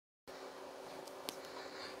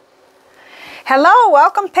Hello,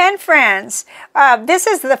 welcome pen friends. This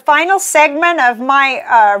is the final segment of my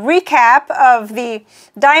recap of the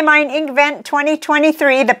Diamine Inkvent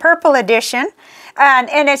 2023, the purple edition.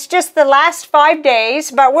 And it's just the last 5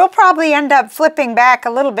 days, but we'll probably end up flipping back a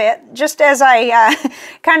little bit, just as I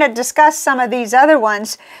kind of discuss some of these other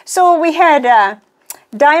ones. So we had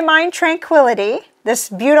Diamine Tranquility, this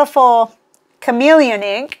beautiful chameleon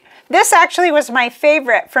ink. This actually was my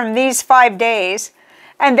favorite from these 5 days.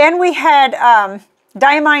 And then we had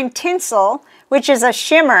Diamine Tinsel, which is a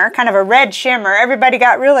shimmer, kind of a red shimmer. Everybody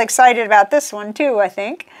got really excited about this one too, I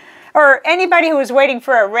think. Or anybody who was waiting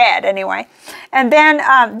for a red, anyway. And then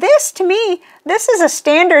this, to me, this is a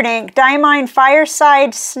standard ink, Diamine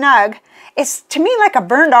Fireside Snug. It's, to me, like a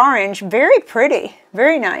burnt orange. Very pretty.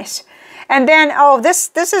 Very nice. And then, oh,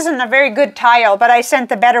 this isn't a very good tile, but I sent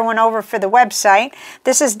the better one over for the website.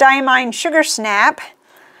 This is Diamine Sugar Snap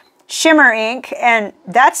shimmer ink, and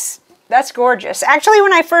that's gorgeous. Actually,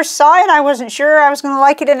 when I first saw it, I wasn't sure I was going to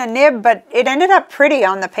like it in a nib, but it ended up pretty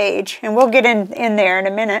on the page, and we'll get in there in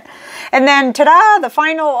a minute. And then, ta-da, the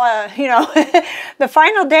final, the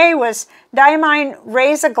final day was Diamine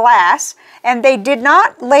Raise a Glass, and they did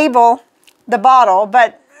not label the bottle,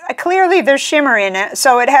 but clearly there's shimmer in it,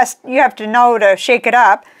 so you have to know to shake it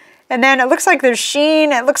up. And then it looks like there's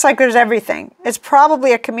sheen, it looks like there's everything. It's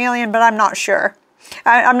probably a chameleon, but I'm not sure.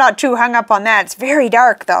 I'm not too hung up on that. It's very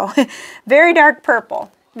dark though. Very dark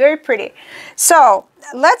purple. Very pretty. So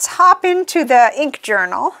let's hop into the ink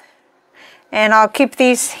journal. And I'll keep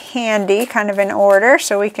these handy, kind of in order,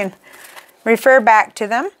 so we can refer back to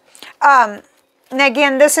them. And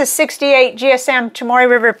again, this is 68 GSM Tamori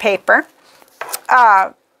River paper.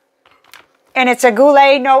 And it's a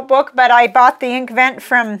Goulet notebook, but I bought the Inkvent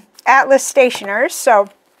from Atlas Stationers, so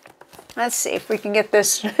let's see if we can get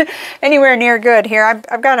this anywhere near good here.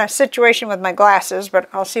 I've got a situation with my glasses, but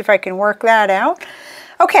I'll see if I can work that out.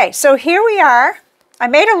 Okay, so here we are. I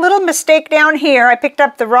made a little mistake down here. I picked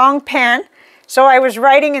up the wrong pen. So I was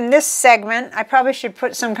writing in this segment. I probably should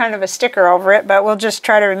put some kind of a sticker over it, but we'll just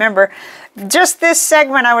try to remember. Just this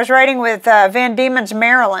segment I was writing with Van Diemen's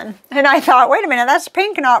Maryland. And I thought, wait a minute, that's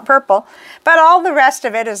pink, not purple. But all the rest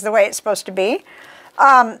of it is the way it's supposed to be.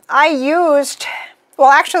 I used... Well,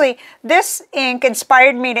 actually, this ink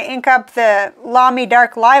inspired me to ink up the Lamy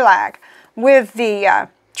Dark Lilac with the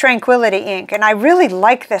Tranquility ink, and I really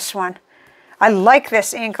like this one. I like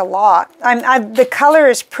this ink a lot. The color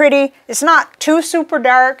is pretty. It's not too super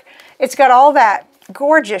dark. It's got all that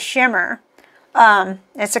gorgeous shimmer.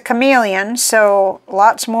 It's a chameleon, so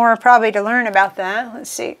lots more probably to learn about that. Let's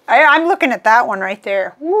see. I'm looking at that one right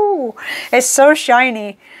there. Woo! It's so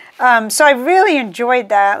shiny. So I really enjoyed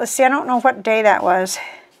that. Let's see, I don't know what day that was.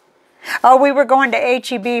 Oh, we were going to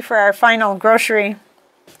H-E-B for our final grocery,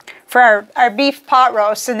 for our beef pot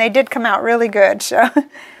roasts, and they did come out really good, so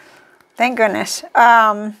thank goodness.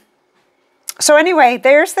 So anyway,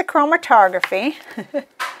 there's the chromatography.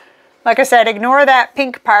 Like I said, ignore that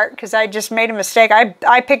pink part, because I just made a mistake.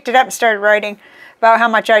 I picked it up and started writing about how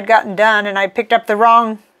much I'd gotten done, and I picked up the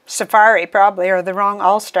wrong Safari, probably, or the wrong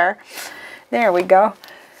All-Star. There we go.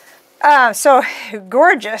 So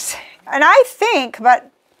gorgeous, and I think, but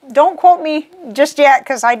don't quote me just yet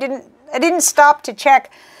because I didn't stop to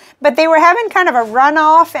check, but they were having kind of a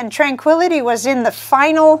runoff, and Tranquility was in the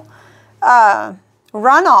final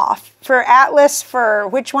runoff for Atlas for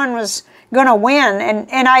which one was going to win,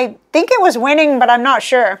 and I think it was winning, but I'm not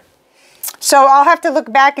sure. So I'll have to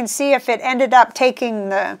look back and see if it ended up taking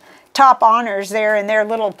the top honors there in their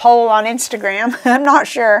little poll on Instagram. I'm not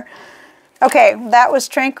sure. Okay, that was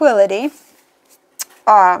Tranquility.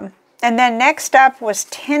 And then next up was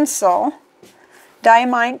Tinsel,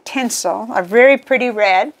 Diamine Tinsel, a very pretty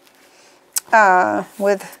red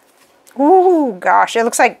with, ooh, gosh, it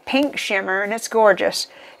looks like pink shimmer, and it's gorgeous.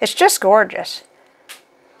 It's just gorgeous.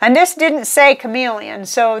 And this didn't say chameleon,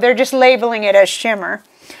 so they're just labeling it as shimmer.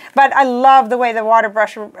 But I love the way the water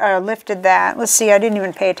brush lifted that. Let's see, I didn't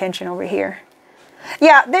even pay attention over here.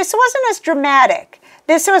 Yeah, this wasn't as dramatic.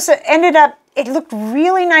 This was ended up, it looked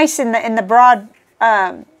really nice in the broad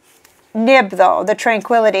nib though, the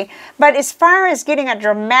Tranquility. But as far as getting a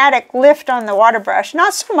dramatic lift on the water brush,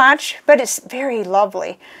 not so much, but it's very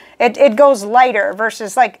lovely. It goes lighter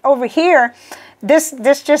versus like over here, this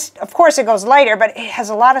just, of course it goes lighter, but it has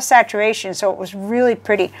a lot of saturation, so it was really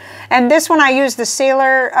pretty. And this one I used the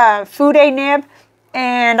Sailor Fude nib,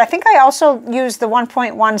 and I think I also used the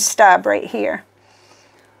 1.1 stub right here.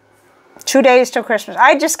 2 days till Christmas.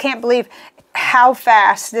 I just can't believe how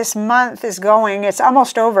fast this month is going. It's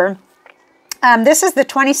almost over. This is the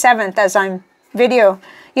 27th as I'm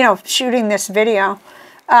shooting this video.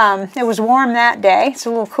 It was warm that day. It's a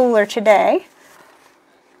little cooler today.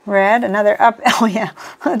 Red, another up. Oh yeah,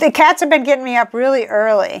 the cats have been getting me up really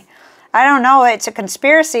early. I don't know, it's a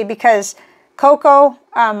conspiracy because Coco,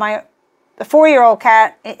 the 4-year-old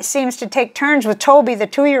cat, it seems to take turns with Toby, the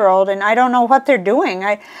 2-year-old, and I don't know what they're doing.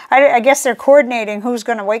 I guess they're coordinating who's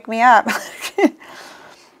going to wake me up.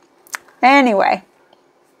 Anyway,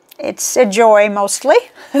 it's a joy mostly.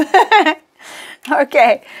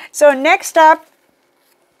 Okay, so next up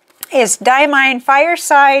is Diamine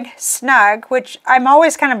Fireside Snug, which I'm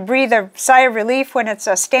always kind of breathe a sigh of relief when it's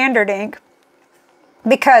a standard ink,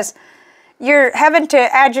 because you're having to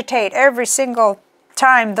agitate every single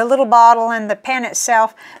time the little bottle and the pen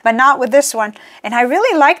itself, but not with this one. And I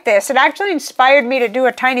really like this. It actually inspired me to do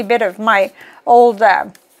a tiny bit of my old,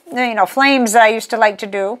 flames that I used to like to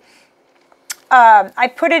do.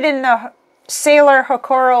 I put it in the Sailor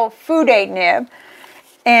Hokoro Food Aid nib,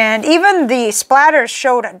 and even the splatters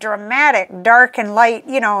showed a dramatic dark and light.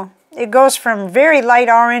 It goes from very light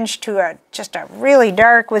orange to just a really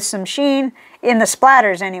dark with some sheen in the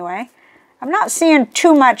splatters anyway. I'm not seeing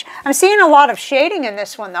too much. I'm seeing a lot of shading in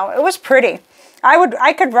this one though. It was pretty.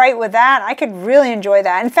 I could write with that. I could really enjoy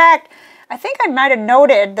that. In fact, I think I might have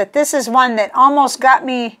noted that this is one that almost got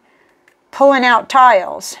me pulling out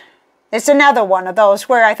tiles. It's another one of those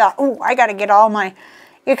where I thought, ooh, I got to get all my,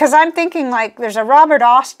 because I'm thinking like there's a Robert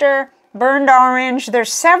Oster, Burned Orange.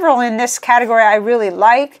 There's several in this category I really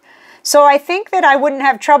like. So I think that I wouldn't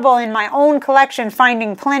have trouble in my own collection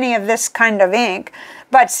finding plenty of this kind of ink.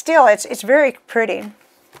 But still, it's very pretty.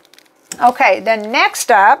 Okay, then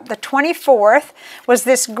next up, the 24th, was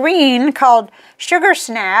this green called Sugar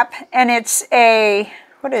Snap. And it's a,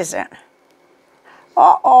 what is it?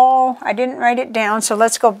 Uh-oh, I didn't write it down, so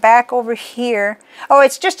let's go back over here. Oh,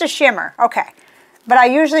 it's just a shimmer, okay. But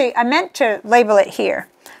I meant to label it here.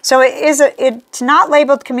 So it's not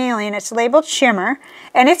labeled chameleon, it's labeled shimmer,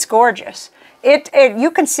 and it's gorgeous.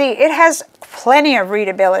 You can see it has plenty of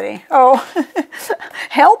readability. Oh,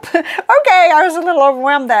 help. Okay, I was a little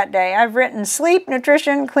overwhelmed that day. I've written sleep,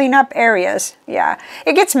 nutrition, clean up areas. Yeah,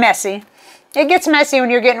 it gets messy. It gets messy when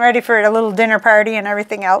you're getting ready for a little dinner party and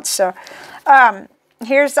everything else. So,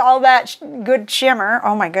 here's all that good shimmer.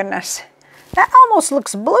 Oh my goodness. That almost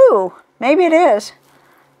looks blue. Maybe it is.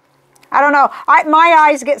 I don't know. My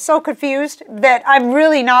eyes get so confused that I'm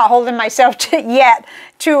really not holding myself yet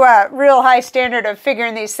to a real high standard of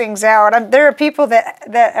figuring these things out. There are people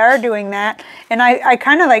that are doing that, and I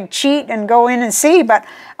kind of like cheat and go in and see, but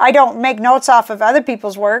I don't make notes off of other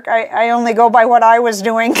people's work. I only go by what I was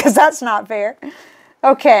doing because that's not fair.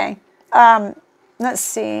 Okay. Let's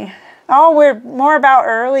see. Oh, we're more about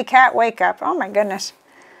early cat wake up. Oh my goodness.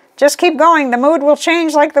 Just keep going. The mood will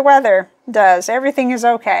change like the weather does. Everything is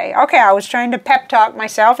okay. Okay, I was trying to pep talk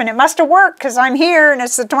myself, and it must have worked because I'm here and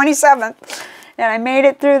it's the 27th, and I made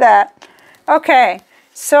it through that. Okay,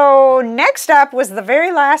 so next up was the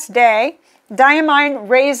very last day, Diamine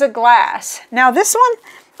Raise a Glass. Now this one,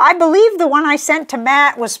 I believe the one I sent to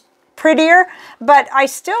Matt was prettier, but I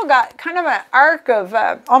still got kind of an arc of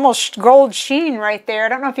almost gold sheen right there. I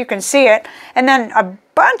don't know if you can see it. And then a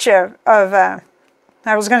bunch of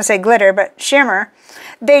I was going to say glitter, but shimmer.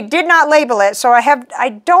 They did not label it, so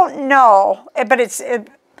I don't know, but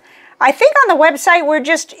I think on the website we're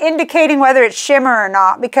just indicating whether it's shimmer or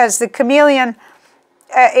not, because the chameleon,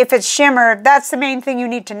 if it's shimmer, that's the main thing you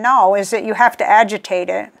need to know, is that you have to agitate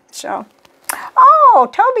it. So, oh,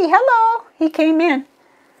 Toby, hello. He came in.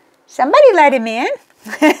 Somebody let him in.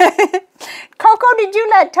 Coco, did you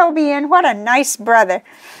let Toby in? What a nice brother.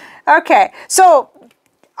 Okay, so,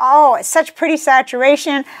 oh, it's such pretty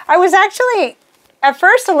saturation. I was actually at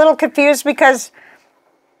first a little confused because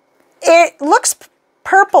it looks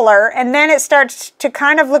purpler and then it starts to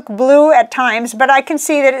kind of look blue at times, but I can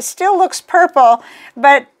see that it still looks purple,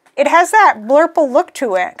 but it has that blurple look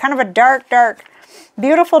to it, kind of a dark,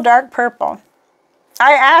 beautiful dark purple.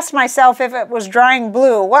 I asked myself if it was drying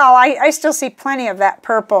blue. Well, I still see plenty of that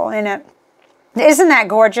purple in it. Isn't that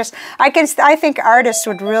gorgeous? I think artists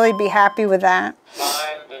would really be happy with that.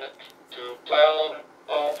 5 minutes to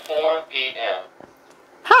 12:04 p.m.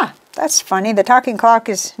 Huh, that's funny. The talking clock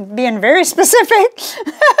is being very specific.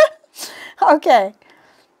 Okay.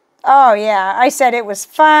 Oh, yeah, I said it was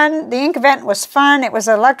fun. The Inkvent was fun. It was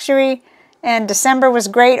a luxury. And December was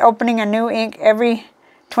great, opening a new ink every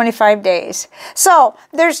 25 days. So,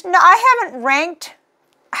 I haven't ranked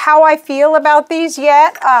how I feel about these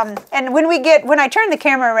yet. And when I turn the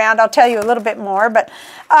camera around, I'll tell you a little bit more. But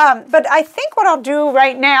I think what I'll do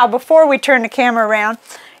right now, before we turn the camera around,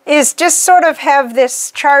 is just sort of have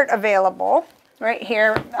this chart available right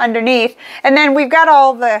here underneath. And then we've got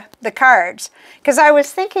all the cards. Because I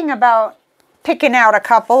was thinking about picking out a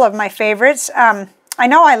couple of my favorites. I I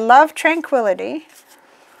know I love Tranquility.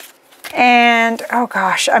 And, oh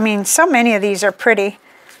gosh, I mean, so many of these are pretty.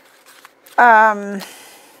 12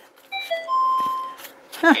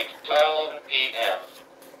 p.m.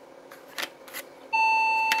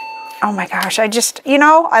 Oh my gosh, I just, you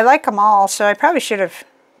know, I like them all, so I probably should have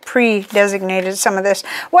pre-designated some of this.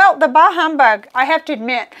 Well, the Bah Humbug, I have to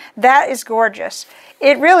admit, that is gorgeous.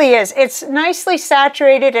 It really is. It's nicely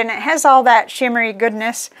saturated and it has all that shimmery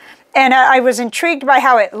goodness. And I was intrigued by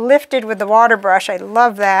how it lifted with the water brush. I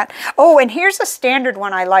love that. Oh, and here's a standard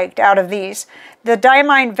one I liked out of these. The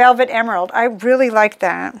Diamine Velvet Emerald. I really like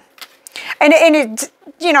that. And it,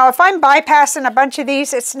 you know, if I'm bypassing a bunch of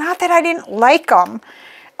these, it's not that I didn't like them.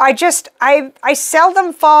 I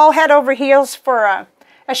seldom fall head over heels for a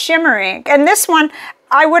shimmer ink. And this one,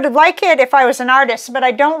 I would like it if I was an artist, but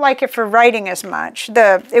I don't like it for writing as much.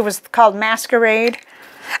 It was called Masquerade.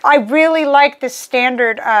 I really like this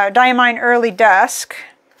standard Diamine Early Dusk.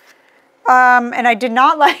 And I did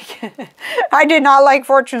not like I did not like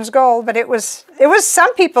Fortune's Gold, but it was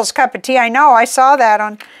some people's cup of tea. I know, I saw that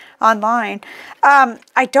online.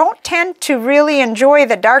 I don't tend to really enjoy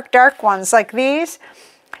the dark ones like these.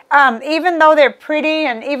 Even though they're pretty,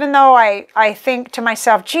 and even though I think to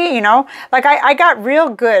myself, gee, you know, like I got real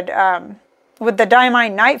good with the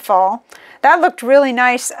Diamine Nightfall. That looked really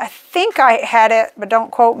nice. I think I had it, but don't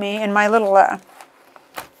quote me, in my little,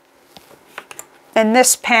 in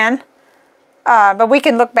this pen. But we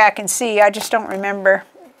can look back and see. I just don't remember.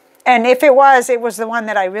 And if it was the one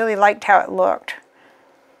that I really liked how it looked.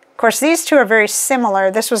 Of course, these two are very similar.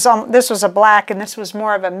 This was a black, and this was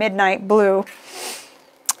more of a midnight blue.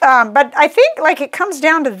 But I think, like, it comes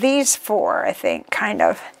down to these four, I think, kind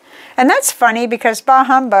of. And that's funny because Bah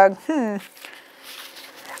Humbug,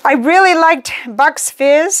 I really liked Buck's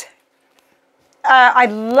Fizz. I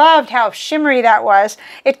loved how shimmery that was.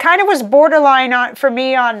 It kind of was borderline for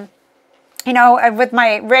me on, you know, with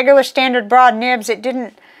my regular standard broad nibs, it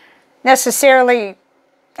didn't necessarily,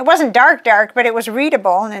 it wasn't dark, but it was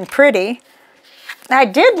readable and pretty. I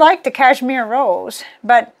did like the Cashmere Rose,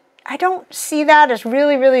 but I don't see that as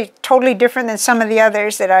really totally different than some of the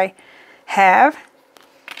others that I have.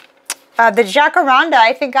 The Jacaranda,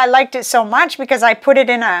 I think I liked it so much because I put it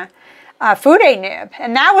in a Fude nib.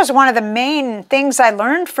 And that was one of the main things I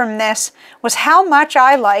learned from this, was how much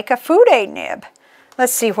I like a Fude nib.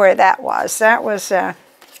 Let's see where that was. That was, that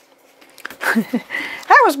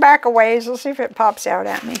was back a ways. Let's see if it pops out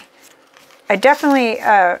at me. I definitely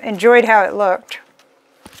enjoyed how it looked.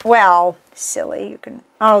 Well, silly, you can,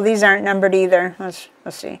 oh, these aren't numbered either. Let's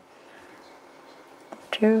see.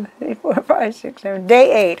 2, 3, 4, 5, 6, 7,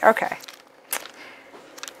 day 8, okay.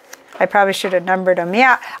 I probably should have numbered them.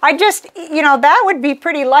 Yeah, I just, you know, that would be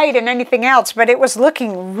pretty light in anything else, but it was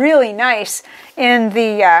looking really nice in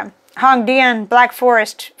the Hongdian Black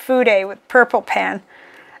Forest Fude with purple pen.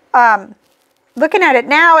 Looking at it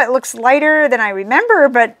now, it looks lighter than I remember,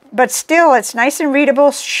 but still, it's nice and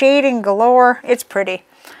readable, shading galore. It's pretty.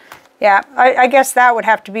 Yeah, I guess that would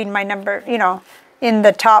have to be my number, you know, in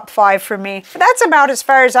the top 5 for me. But that's about as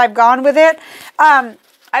far as I've gone with it.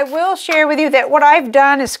 I will share with you that what I've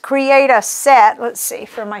done is create a set, let's see,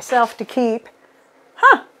 for myself to keep.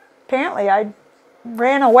 Huh, apparently I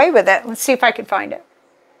ran away with it. Let's see if I can find it.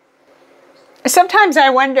 Sometimes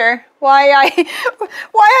I wonder why I think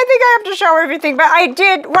I have to show everything, but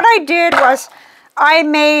what I did was I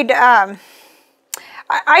made,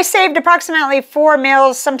 I saved approximately 4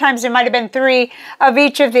 mils, sometimes it might have been 3, of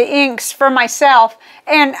each of the inks for myself.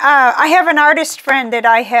 And I have an artist friend that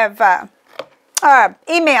I have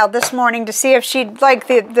emailed this morning to see if she'd like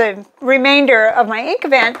the remainder of my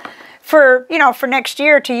Inkvent for, you know, for next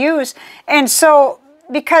year to use. And so,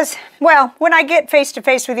 because, well, when I get face to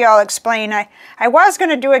face with you, I'll explain. I was going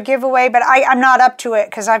to do a giveaway, but I'm not up to it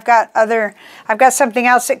because I've got something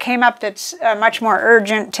else that came up that's much more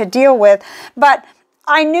urgent to deal with. But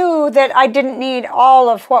I knew that I didn't need all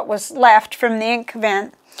of what was left from the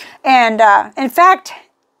Inkvent. And in fact,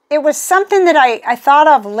 it was something that I thought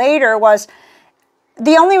of later. Was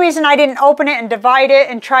the only reason I didn't open it and divide it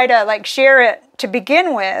and try to like share it to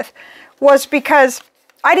begin with was because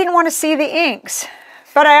I didn't want to see the inks.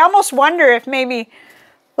 But I almost wonder if maybe,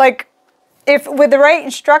 like, if with the right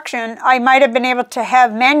instruction, I might have been able to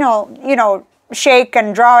have manual, you know, shake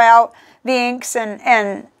and draw out the inks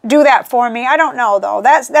and do that for me. I don't know, though.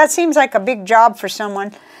 That seems like a big job for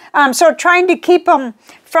someone. So trying to keep them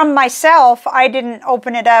from myself, I didn't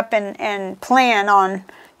open it up and plan on,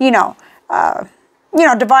 you know, you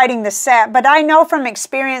know, dividing the set. But I know from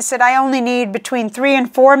experience that I only need between 3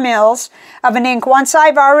 and 4 mils of an ink. Once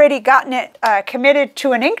I've already gotten it committed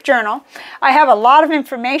to an ink journal, I have a lot of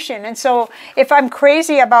information. And so if I'm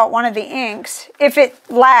crazy about one of the inks, if it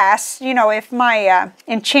lasts, you know, if my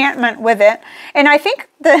enchantment with it, and I think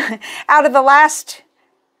out of the last,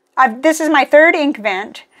 this is my 3rd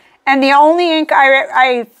Inkvent, and the only ink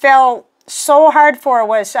I fell so hard for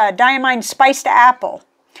was Diamine Spiced Apple.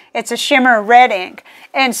 It's a shimmer red ink.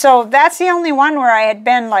 And so that's the only one where I had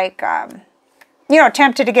been like, you know,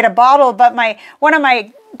 tempted to get a bottle. But one of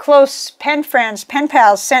my close pen friends, pen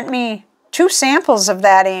pals, sent me 2 samples of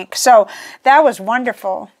that ink. So that was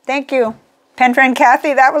wonderful. Thank you, pen friend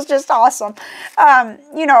Kathy. That was just awesome.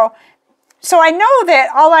 You know, so I know that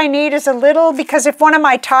all I need is a little, because if one of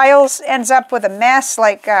my tiles ends up with a mess,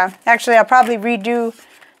 like, actually I'll probably redo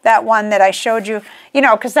that one that I showed you, you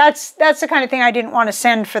know, because that's the kind of thing I didn't want to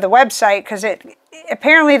send for the website, because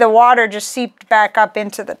apparently the water just seeped back up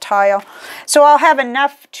into the tile. So I'll have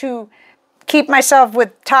enough to keep myself with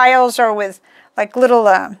tiles, or with like little,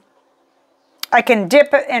 I can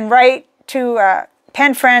dip and write to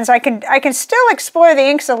pen friends. I can still explore the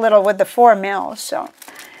inks a little with the 4 mils. So,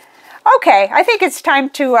 okay, I think it's time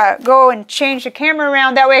to go and change the camera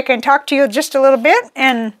around. That way I can talk to you just a little bit,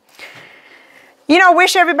 and you know,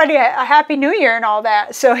 wish everybody a happy new year and all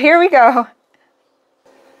that. So here we go.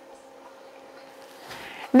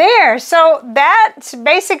 There, so that's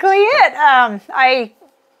basically it. I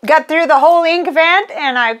got through the whole Inkvent,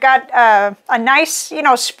 and I've got a nice, you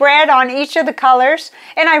know, spread on each of the colors,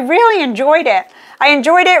 and I really enjoyed it. I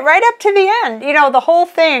enjoyed it right up to the end, you know, the whole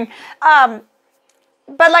thing.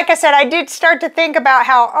 But like I said, I did start to think about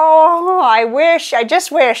how, oh, I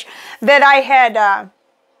just wish that I had,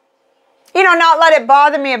 you know, not let it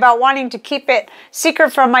bother me about wanting to keep it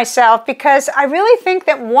secret from myself, because I really think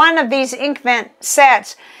that one of these Inkvent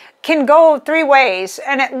sets can go 3 ways,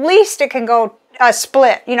 and at least it can go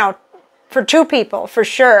split, you know, for 2 people for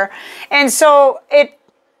sure. And so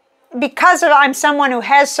because I'm someone who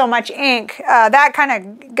has so much ink, that kind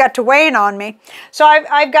of got to weighing on me. So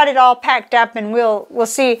I've got it all packed up, and we'll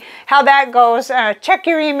see how that goes. Check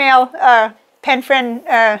your email, pen friend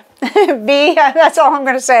B, that's all I'm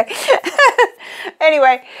going to say.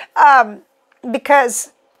 Anyway,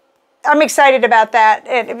 because I'm excited about that,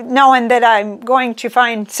 knowing that I'm going to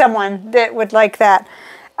find someone that would like that.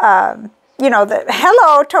 You know,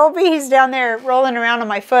 hello, Toby, he's down there rolling around on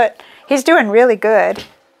my foot. He's doing really good.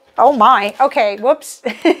 Oh my, okay, whoops.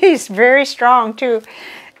 He's very strong too.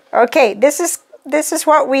 Okay, this is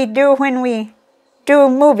what we do when we do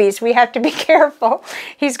movies. We have to be careful.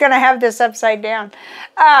 He's going to have this upside down.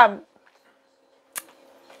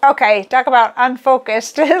 Okay, talk about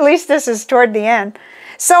unfocused. At least this is toward the end.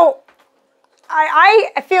 So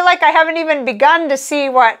I feel like I haven't even begun to see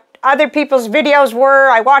what other people's videos were.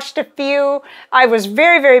 I watched a few. I was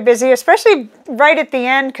very, very busy, especially right at the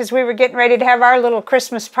end, because we were getting ready to have our little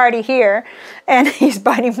Christmas party here. And he's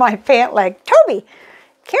biting my pant leg. Toby,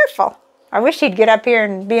 careful. I wish he'd get up here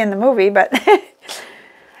and be in the movie, but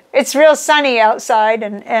it's real sunny outside,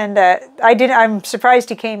 and I'm surprised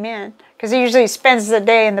he came in, because he usually spends the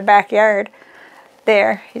day in the backyard.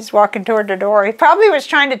 There, he's walking toward the door. He probably was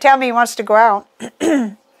trying to tell me he wants to go out.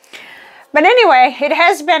 But anyway, it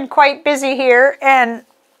has been quite busy here, and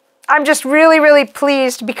I'm just really, really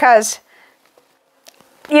pleased, because,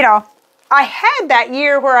 you know, I had that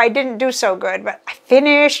year where I didn't do so good, but I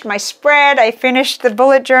finished my spread, I finished the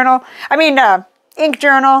bullet journal, ink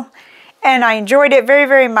journal, and I enjoyed it very,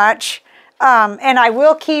 very much. And I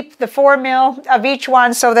will keep the 4 mil of each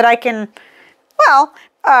one, so that I can, well,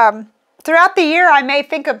 throughout the year I may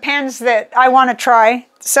think of pens that I want to try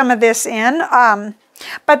some of this in.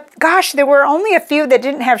 But gosh, there were only a few that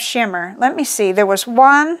didn't have shimmer. Let me see. There was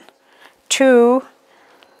 1, 2,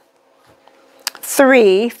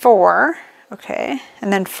 3, 4, okay,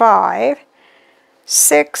 and then 5,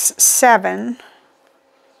 6, 7,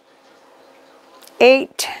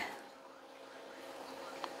 8,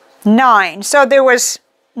 9. So there was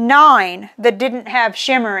 9 that didn't have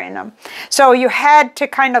shimmer in them. So you had to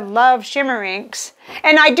kind of love shimmer inks.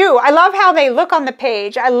 And I do. I love how they look on the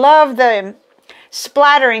page. I love the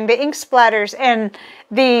splattering, the ink splatters, and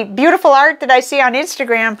the beautiful art that I see on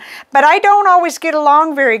Instagram, but I don't always get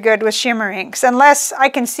along very good with shimmer inks unless I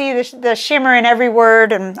can see the shimmer in every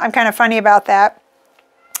word, and I'm kind of funny about that.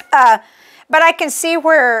 But I can see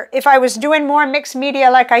where if I was doing more mixed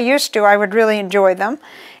media like I used to, I would really enjoy them.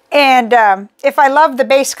 And if I love the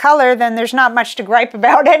base color, then there's not much to gripe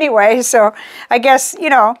about anyway. So I guess, you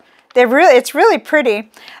know, it's really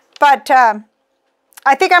pretty. But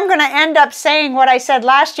I think I'm going to end up saying what I said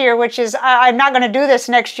last year, which is I'm not going to do this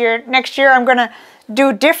next year. Next year I'm going to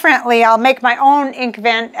do differently. I'll make my own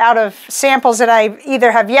Inkvent out of samples that I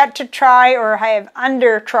either have yet to try or I have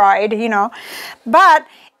under-tried, you know. But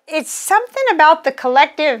it's something about the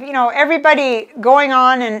collective, you know, everybody going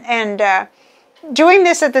on and doing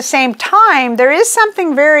this at the same time. There is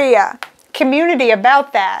something very community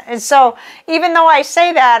about that. And so even though I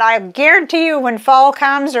say that, I guarantee you when fall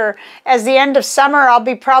comes or as the end of summer, I'll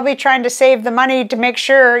be probably trying to save the money to make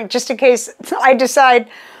sure, just in case I decide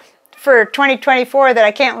for 2024 that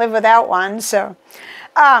I can't live without one. So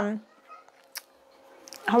hold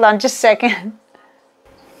on just a second.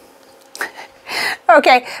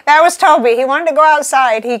 Okay, that was Toby. He wanted to go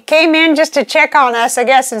outside. He came in just to check on us, I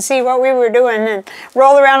guess, and see what we were doing and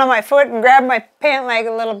roll around on my foot and grab my pant leg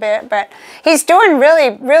a little bit. But he's doing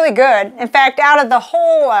really, really good. In fact, out of the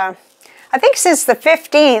whole, I think since the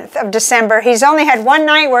 15th of December, he's only had one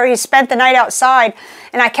night where he spent the night outside,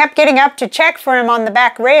 and I kept getting up to check for him on the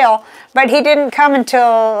back rail, but he didn't come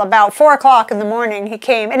until about 4 o'clock in the morning. He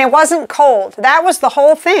came, and it wasn't cold. That was the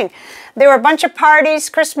whole thing. There were a bunch of parties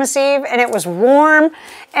Christmas Eve, and it was warm,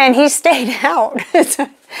 and he stayed out.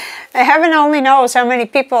 Heaven only knows how many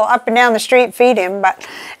people up and down the street feed him, but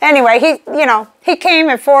anyway, he came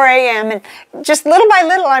at 4 a.m., and just little by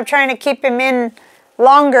little, I'm trying to keep him in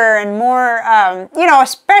longer and more,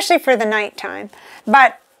 especially for the nighttime.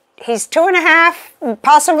 But he's 2.5,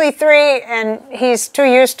 possibly 3, and he's too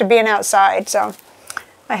used to being outside. So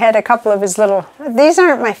I had a couple of his little, these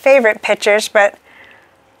aren't my favorite pictures, but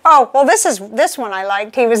oh, well, this one I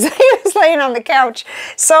liked. He was laying on the couch,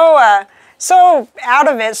 so out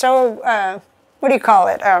of it, so what do you call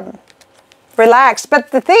it? Relaxed. But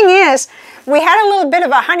the thing is, we had a little bit of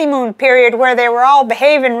a honeymoon period where they were all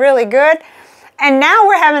behaving really good. And now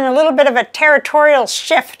we're having a little bit of a territorial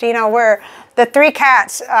shift, you know, where the 3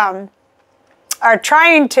 cats are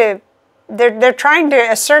trying to, they're trying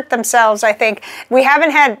to assert themselves, I think. We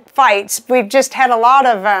haven't had fights. We've just had a lot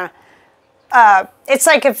of, it's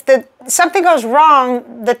like if something goes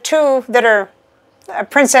wrong, the 2 that are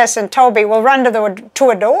Princess and Toby will run to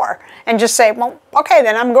a door and just say, well, okay,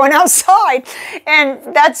 then I'm going outside.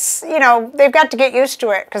 And that's, you know, they've got to get used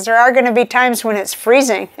to it, because there are going to be times when it's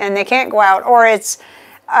freezing and they can't go out, or it's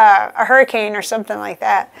a hurricane or something like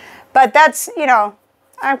that. But that's, you know,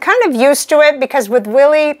 I'm kind of used to it, because with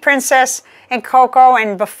Willie, Princess, and Coco,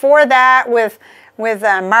 and before that with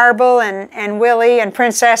Marble and Willie and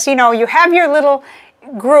Princess, you know, you have your little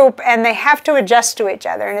group and they have to adjust to each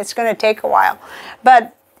other, and it's going to take a while.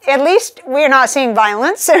 But at least we're not seeing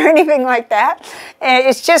violence or anything like that.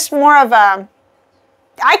 It's just more of a,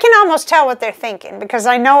 I can almost tell what they're thinking, because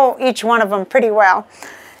I know each one of them pretty well.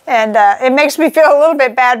 And it makes me feel a little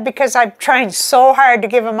bit bad, because I'm trying so hard to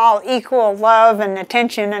give them all equal love and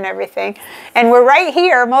attention and everything. And we're right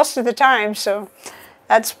here most of the time, so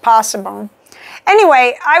that's possible.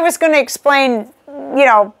 Anyway, I was going to explain, you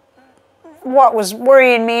know, what was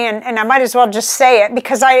worrying me, and I might as well just say it,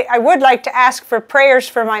 because I would like to ask for prayers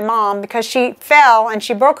for my mom, because she fell and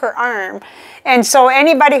she broke her arm. And so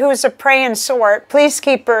anybody who's a praying sort, please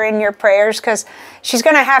keep her in your prayers, because she's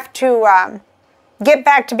going to have to get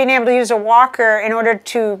back to being able to use a walker in order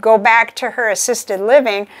to go back to her assisted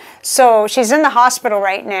living. So she's in the hospital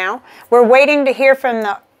right now. We're waiting to hear from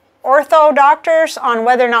the ortho doctors on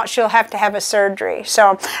whether or not she'll have to have a surgery.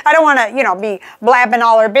 So I don't want to, you know, be blabbing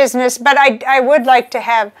all her business, but I would like to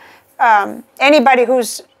have anybody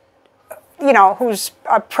who's, you know, who's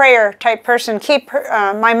a prayer type person, keep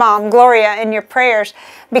her, my mom, Gloria, in your prayers,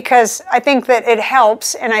 because I think that it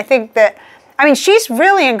helps. And I think that, I mean, she's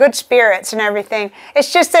really in good spirits and everything.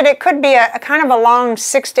 It's just that it could be a kind of a long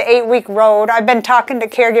 6 to 8 week road. I've been talking to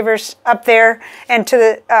caregivers up there and to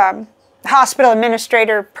the hospital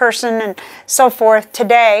administrator person and so forth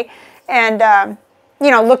today, and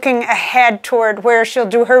you know, looking ahead toward where she'll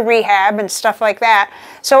do her rehab and stuff like that.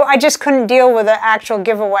 So I just couldn't deal with the actual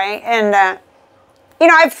giveaway. And you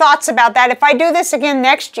know, I have thoughts about that. If I do this again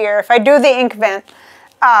next year, if I do the Inkvent,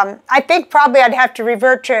 I think probably I'd have to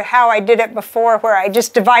revert to how I did it before, where I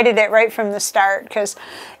just divided it right from the start, because,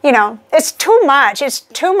 you know, it's too much. It's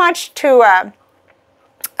too much to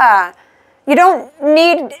you don't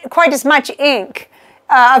need quite as much ink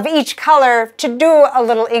of each color to do a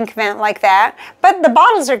little Inkvent like that. But the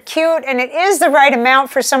bottles are cute, and it is the right amount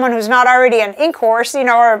for someone who's not already an ink horse, you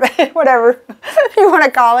know, or whatever you want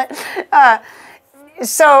to call it. But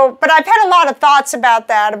I've had a lot of thoughts about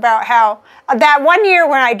that, about how that one year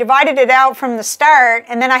when I divided it out from the start,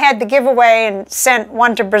 and then I had the giveaway and sent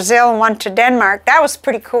one to Brazil and one to Denmark, that was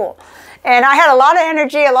pretty cool. And I had a lot of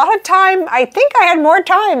energy, a lot of time. I think I had more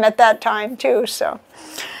time at that time too, so.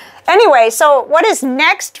 Anyway, so what is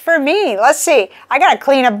next for me? Let's see. I got to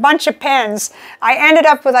clean a bunch of pens. I ended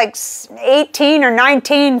up with like 18 or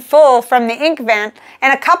 19 full from the Inkvent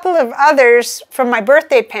and a couple of others from my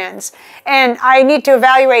birthday pens. And I need to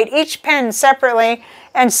evaluate each pen separately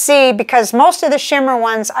and see, because most of the shimmer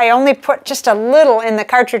ones, I only put just a little in the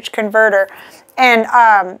cartridge converter. And,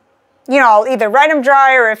 you know, I'll either write them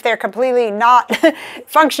dry, or if they're completely not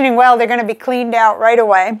functioning well, they're going to be cleaned out right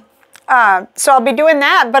away. So I'll be doing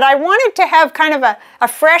that, but I wanted to have kind of a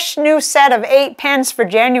fresh new set of 8 pens for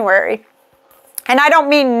January. And I don't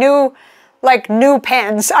mean new, like new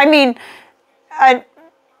pens. I mean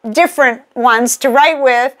different ones to write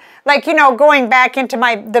with, like, you know, going back into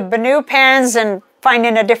the Banu pens and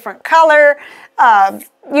finding a different color,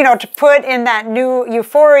 you know, to put in that new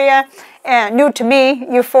Euphoria, new to me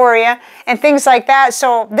Euphoria, and things like that.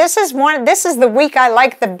 So this is the week I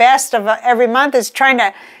like the best of every month, is trying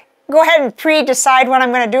to go ahead and pre-decide what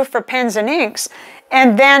I'm going to do for pens and inks.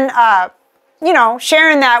 And then, you know,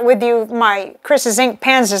 sharing that with you, my Chris's Ink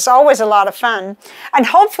pens, is always a lot of fun. And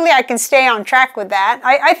hopefully I can stay on track with that.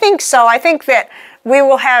 I think so. I think that we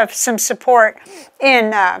will have some support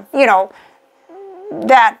in, you know,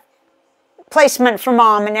 that placement for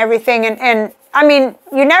Mom and everything. And I mean,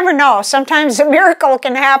 you never know. Sometimes a miracle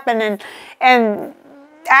can happen, and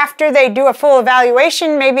after they do a full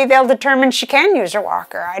evaluation, maybe they'll determine she can use her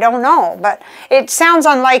walker. I don't know, but it sounds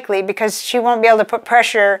unlikely, because she won't be able to put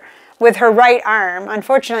pressure with her right arm,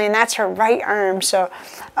 unfortunately, and that's her right arm. So,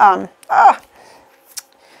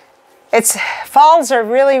 falls are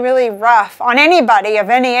really, really rough on anybody of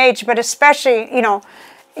any age, but especially, you know,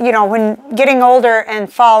 when getting older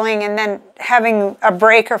and falling and then having a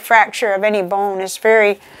break or fracture of any bone is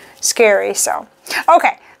very scary. So,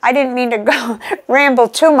 okay. I didn't mean to go ramble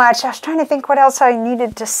too much. I was trying to think what else I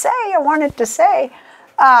needed to say. I wanted to say.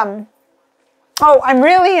 Oh, I'm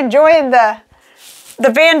really enjoying the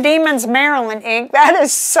Van Diemen's Maryland ink. That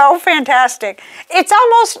is so fantastic.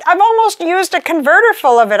 I've almost used a converter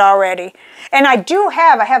full of it already. And I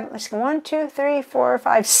have, let's see, 1, 2, 3, 4,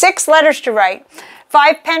 5, 6 letters to write.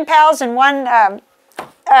 5 pen pals and 1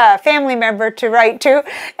 family member to write to.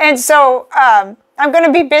 And so I'm going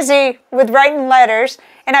to be busy with writing letters.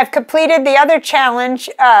 And I've completed the other challenge,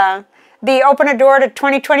 the Open a Door to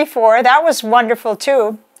 2024. That was wonderful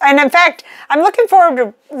too. And in fact, I'm looking forward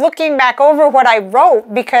to looking back over what I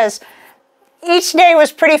wrote, because each day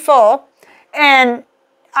was pretty full. And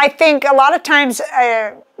I think a lot of times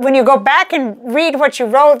when you go back and read what you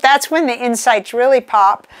wrote, that's when the insights really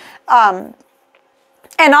pop. And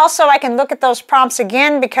also I can look at those prompts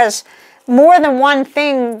again, because more than one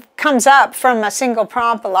thing comes up from a single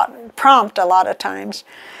prompt a lot of times.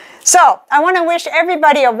 So I want to wish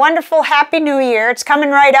everybody a wonderful, happy new year. It's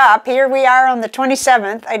coming right up. Here we are on the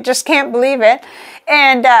 27th. I just can't believe it.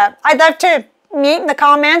 And I'd love to meet in the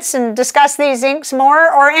comments and discuss these inks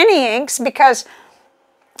more, or any inks, because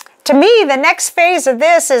to me, the next phase of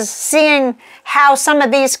this is seeing how some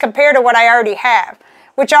of these compare to what I already have,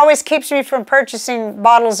 which always keeps me from purchasing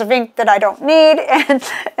bottles of ink that I don't need,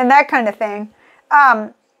 and that kind of thing.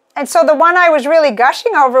 And so the one I was really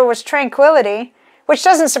gushing over was Tranquility, which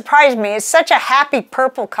doesn't surprise me. It's such a happy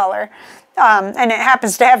purple color, and it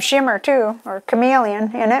happens to have shimmer too, or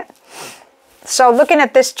chameleon in it. So looking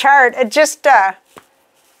at this chart, it just, yeah,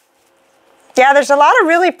 there's a lot of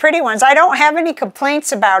really pretty ones. I don't have any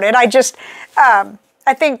complaints about it. I just,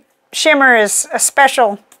 I think shimmer is a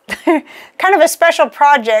special, kind of a special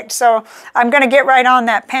project, so I'm going to get right on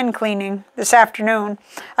that pen cleaning this afternoon.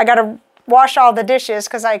 I got to wash all the dishes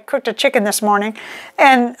because I cooked a chicken this morning,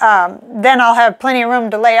 and then I'll have plenty of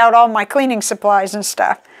room to lay out all my cleaning supplies and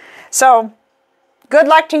stuff. So good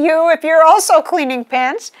luck to you if you're also cleaning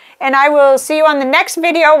pens, and I will see you on the next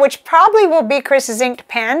video, which probably will be Chris's inked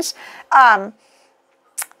pens. I'm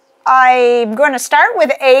going to start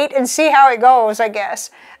with 8 and see how it goes, I guess.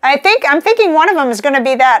 I'm thinking one of them is going to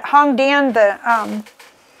be that Hongdian.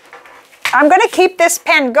 I'm going to keep this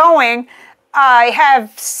pen going. I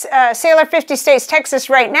have Sailor 50 States, Texas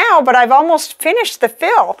right now, but I've almost finished the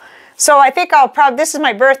fill. So I think this is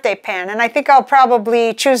my birthday pen, and I think I'll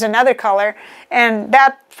probably choose another color, and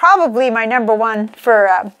that's probably my #1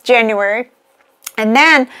 for January. And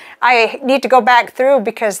then I need to go back through,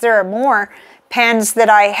 because there are more pens that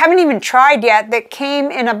I haven't even tried yet that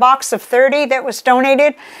came in a box of 30 that was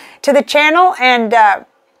donated to the channel, and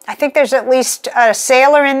I think there's at least a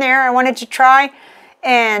Sailor in there I wanted to try,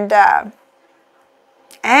 and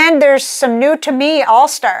And there's some new to me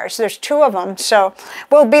all-stars. There's 2 of them. So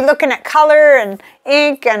we'll be looking at color and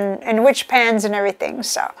ink and which pans and everything.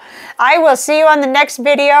 So I will see you on the next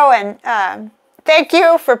video. And thank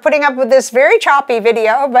you for putting up with this very choppy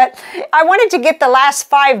video. But I wanted to get the last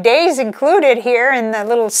 5 days included here in the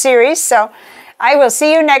little series. So I will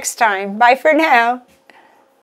see you next time. Bye for now.